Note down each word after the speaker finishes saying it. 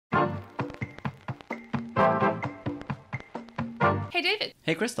Hey, David.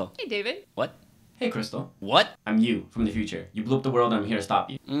 Hey, Crystal. Hey, David. What? Hey, Crystal. What? I'm you from the future. You blew up the world and I'm here to stop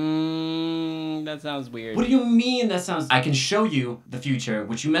you. That sounds weird. What do you mean that sounds... I can show you the future,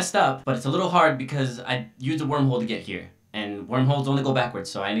 which you messed up, but it's a little hard because I used a wormhole to get here. And wormholes only go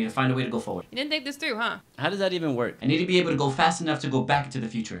backwards, so I need to find a way to go forward. You didn't think this through, huh? How does that even work? I need to be able to go fast enough to go back into the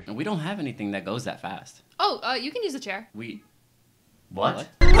future. We don't have anything that goes that fast. Oh, you can use a chair. What?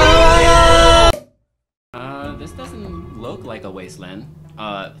 This doesn't look like a wasteland.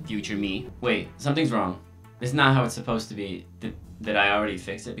 Future me. Wait, something's wrong. This is not how it's supposed to be. Did I already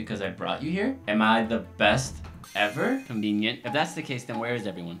fix it because I brought you here? Am I the best ever? Convenient. If that's the case, then where is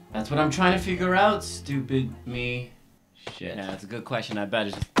everyone? That's what I'm trying to figure out, stupid me. Shit. Yeah, that's a good question. I bet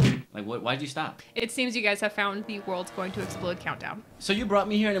it's just... Like, why'd you stop? It seems you guys have found the world's going to explode countdown. So you brought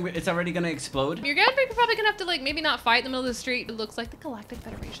me here and it's already gonna explode? You're probably gonna have to, like, maybe not fight in the middle of the street. It looks like the Galactic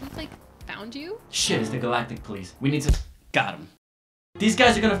Federation's, like, found you. Shit, it's the Galactic Police. We need to... Got him. These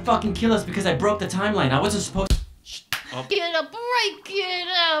guys are gonna fucking kill us because I broke the timeline. I wasn't supposed to... Oh. Get a break, get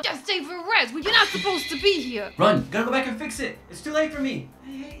up! Just stay for rest. You're not supposed to be here. Run! Gotta go back and fix it! It's too late for me! I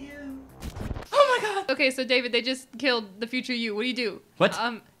hate you! Oh my god! Okay, so David, they just killed the future you. What do you do? What?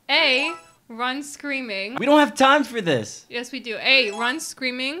 A, run screaming. We don't have time for this. Yes, we do. A, run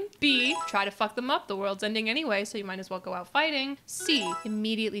screaming. B, try to fuck them up. The world's ending anyway, so you might as well go out fighting. C,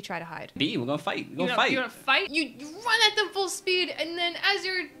 immediately try to hide. B, we're gonna fight. We're gonna fight. You're gonna fight? You run at them full speed, and then as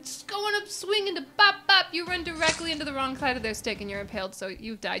you're going up swinging to bop bop, you run directly into the wrong side of their stick and you're impaled, so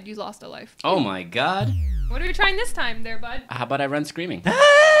you've died. You lost a life. Oh my god. What are we trying this time there, bud? How about I run screaming?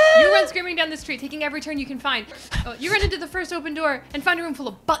 You run screaming down the street, taking every turn you can find. You run into the first open door and find a room full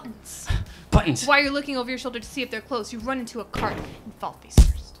of buttons. Buttons. While you're looking over your shoulder to see if they're close, you run into a cart and fall face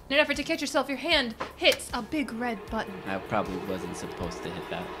first. In an effort to catch yourself, your hand hits a big red button. I probably wasn't supposed to hit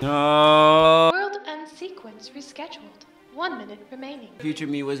that. No. World end sequence rescheduled. 1 minute remaining. Future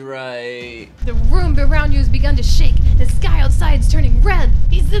me was right. The room around you has begun to shake. The sky outside is turning red.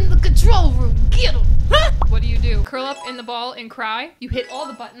 He's in the control room. Get him. What do? Curl up in the ball and cry. You hit all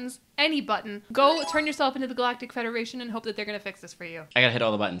the buttons, any button. Go turn yourself into the Galactic Federation and hope that they're gonna fix this for you. I gotta hit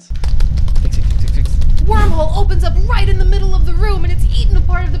all the buttons. Wormhole opens up right in the middle of the room and it's eaten a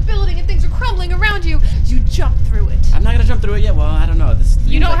part of the building and things are crumbling around you. You jump through it. I'm not gonna jump through it yet. Well, I don't know.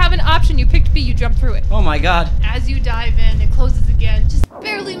 You don't have an option. You picked B. You jump through it. Oh my god. As you dive in, it closes again, just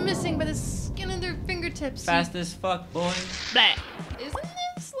barely missing by the skin of their fingertips. Fast as fuck, boy. Bleh. Isn't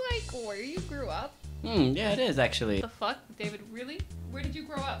this like where you grew up? Yeah, it is actually. The fuck, David? Really? Where did you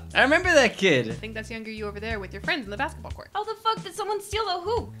grow up? I remember that kid. I think that's younger you over there with your friends in the basketball court. How the fuck did someone steal a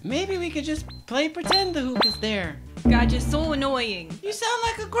hoop? Maybe we could just play pretend the hoop is there. God, you're so annoying. You sound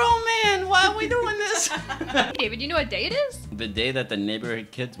like a grown man. Why are we doing this? David, you know what day it is? The day that the neighborhood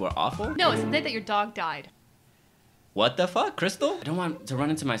kids were awful? No, it's the day that your dog died. What the fuck, Crystal? I don't want to run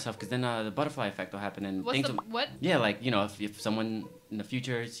into myself because then the butterfly effect will happen and What's things the, will... what? Yeah, like, you know, if someone in the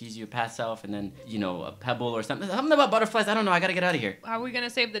future sees you past self and then, you know, a pebble or something. Something about butterflies, I don't know, I gotta get out of here. How are we gonna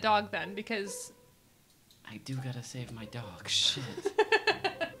save the dog then? Because... I do gotta save my dog, shit.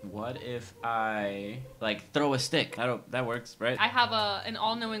 What if I, like, throw a stick? That works, right? I have an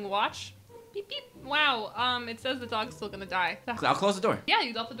all-knowing watch. Beep, beep. Wow, it says the dog's still gonna die. I'll close the door. Yeah,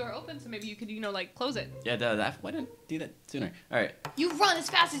 you left the door open, so maybe you could, you know, like, close it. Yeah, why didn't I do that sooner? Alright. You run as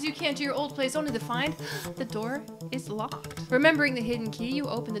fast as you can to your old place, only to find the door is locked. Remembering the hidden key, you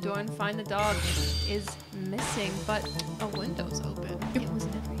open the door and find the dog is missing, but a window's open. It was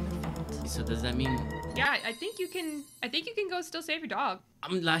never your fault. So does that mean... Yeah, I think you can go still save your dog.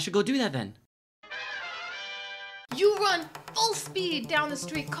 I should go do that then. You run full speed down the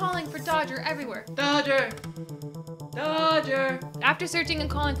street, calling for Dodger everywhere. Dodger! Dodger! After searching and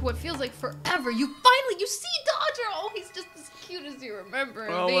calling for what feels like forever, you see Dodger! Oh, he's just as cute as you remember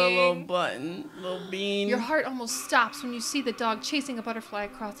him Oh, being. a little button, little bean. Your heart almost stops when you see the dog chasing a butterfly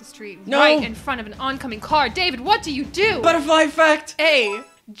across the street, No! right in front of an oncoming car. David, what do you do? Butterfly effect! A,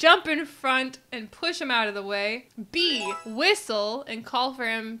 jump in front and push him out of the way. B, whistle and call for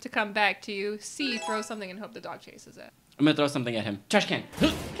him to come back to you. C, throw something and hope the dog chases it. I'm gonna throw something at him. Trash can.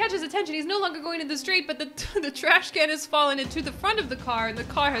 Catches attention. He's no longer going to the street, but the trash can has fallen into the front of the car, and the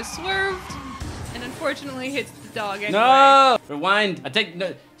car has swerved and unfortunately hits the dog anyway. No! Rewind.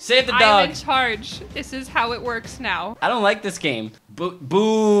 Save the dog. I'm in charge. This is how it works now. I don't like this game.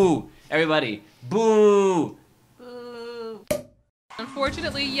 Boo! Everybody. Boo!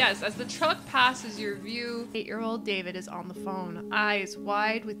 Unfortunately, yes, as the truck passes your view, 8-year-old David is on the phone, eyes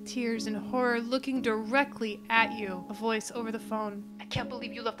wide with tears and horror, looking directly at you. A voice over the phone. I can't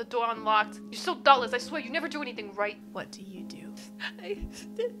believe you left the door unlocked. You're so thoughtless, I swear you never do anything right. What do you do?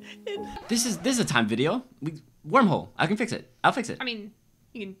 This is a time video. wormhole. I can fix it. I'll fix it. I mean,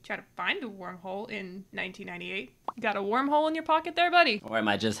 you can try to find a wormhole in 1998. You got a wormhole in your pocket there, buddy? Or am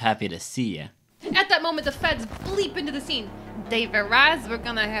I just happy to see ya? At that moment, the feds bleep into the scene. David Rise, we're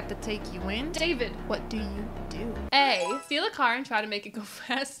gonna have to take you in. David, what do you do? A, steal a car and try to make it go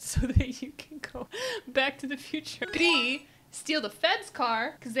fast so that you can go back to the future. B, steal the feds'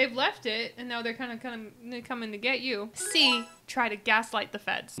 car because they've left it and now they're kind of coming to get you. C, try to gaslight the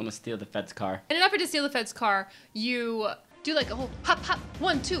feds. I'm gonna steal the Fed's car. In an effort to steal the feds' car, you do like a whole hop, hop,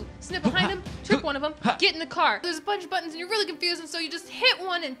 1, 2, snip behind them, trip one of them, get in the car. There's a bunch of buttons and you're really confused, and so you just hit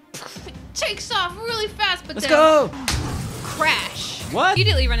one and it takes off really fast, but Let's then go! crash. What? You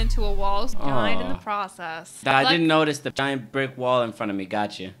immediately run into a wall, so died in the Aw. process. I Luck- didn't notice the giant brick wall in front of me.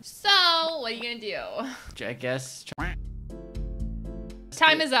 Gotcha. So, what are you gonna do? I guess.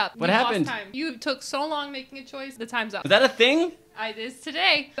 Time is up. What You happened? Lost time. You took so long making a choice. The time's up. Was that a thing? It is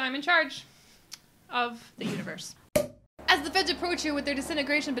today. I'm in charge of the universe. As the feds approach you with their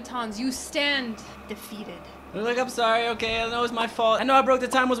disintegration batons, you stand defeated. Look, I'm sorry. Okay, I know it's my fault. I know I broke the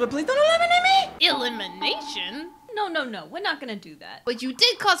time rules, but please don't eliminate me. Elimination? No, no, no. We're not gonna do that. But you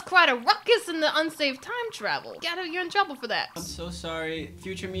did cause quite a ruckus in the unsafe time travel. You're in trouble for that. I'm so sorry.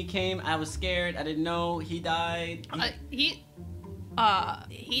 Future me came. I was scared. I didn't know he died. He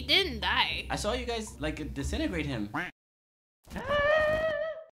didn't die. I saw you guys like disintegrate him. I'm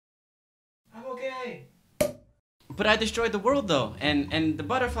okay. But I destroyed the world though, and the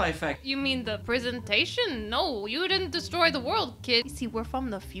butterfly effect. You mean the presentation? No, you didn't destroy the world, kid. You see, we're from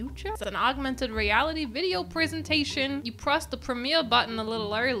the future. It's an augmented reality video presentation. You pressed the premiere button a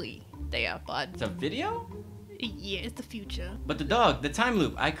little early there, bud. It's a video? Yeah, it's the future. But the dog, the time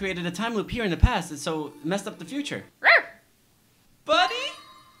loop. I created a time loop here in the past, and so it messed up the future. Rawr! Buddy?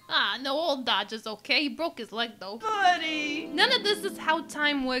 No, old Dodge is okay. He broke his leg, though. Buddy! None of this is how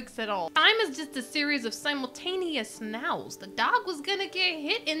time works at all. Time is just a series of simultaneous nows. The dog was gonna get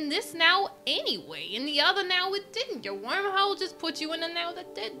hit in this now anyway. In the other now, it didn't. Your wormhole just put you in a now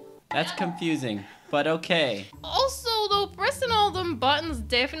that did. That's confusing, but okay. Also, though, pressing all them buttons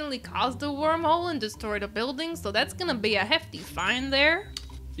definitely caused a wormhole and destroyed a building, so that's gonna be a hefty fine there.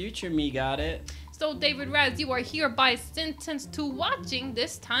 Future me got it. So, David Raz, you are hereby sentenced to watching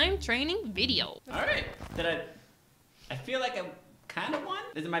this time training video. Alright. I feel like I kind of won?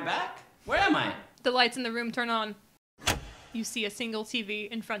 Is it my back? Where am I? The lights in the room turn on. You see a single TV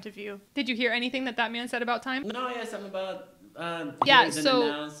in front of you. Did you hear anything that man said about time? No, yeah, something about, Yeah, years and so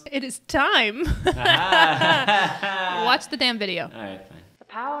nows. it is time. Ah. Watch the damn video. Alright, fine. The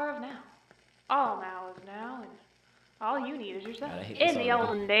power of now. All now is now, and all you need is yourself. God, I hate this In the already.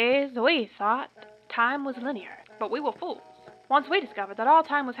 olden days, we thought time was linear, but we were fools. Once we discovered that all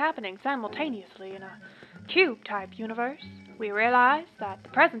time was happening simultaneously in a cube-type universe, we realized that the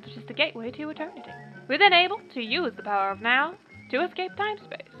present is just a gateway to eternity. We're then able to use the power of now to escape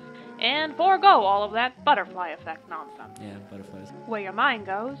time-space and forego all of that butterfly effect nonsense. Yeah, butterflies. Where your mind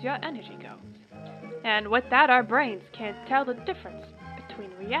goes, your energy goes. And with that, our brains can't tell the difference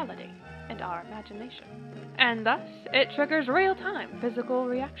between reality and our imagination. And thus, it triggers real-time physical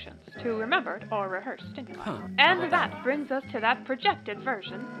reactions to remembered or rehearsed stimuli. Huh. And that brings us to that projected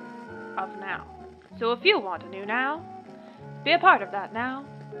version of now. So if you want a new now, be a part of that now.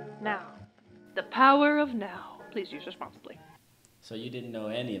 Now. The power of now. Please use responsibly. So you didn't know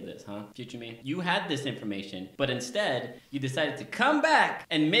any of this, huh? Future me? You had this information, but instead, you decided to come back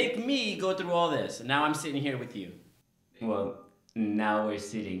and make me go through all this. And now I'm sitting here with you. Well, now we're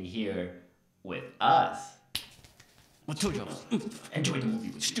sitting here with us. I told you I was enjoy the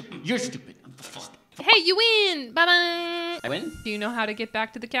movie. Stupid. You're stupid. Hey, you win! Bye-bye! I win? Do you know how to get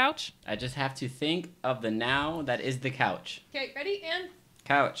back to the couch? I just have to think of the now that is the couch. Okay, ready? And...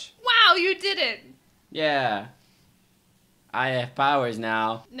 Couch. Wow, you did it! Yeah. I have powers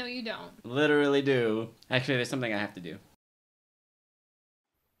now. No, you don't. Literally do. Actually, there's something I have to do.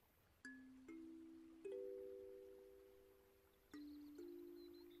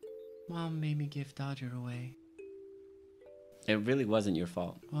 Mom made me give Dodger away. It really wasn't your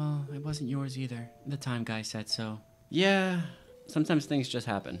fault. Well, it wasn't yours either. The time guy said so. Yeah, sometimes things just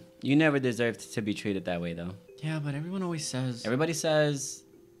happen. You never deserved to be treated that way, though. Yeah, but everyone always says... Everybody says,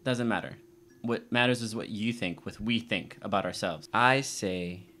 doesn't matter. What matters is what you think, what we think about ourselves. I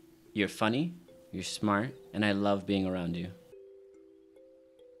say, you're funny, you're smart, and I love being around you.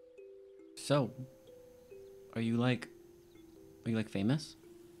 So, are you famous?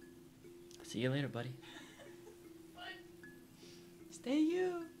 See you later, buddy. Stay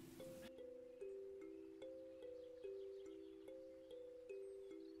you.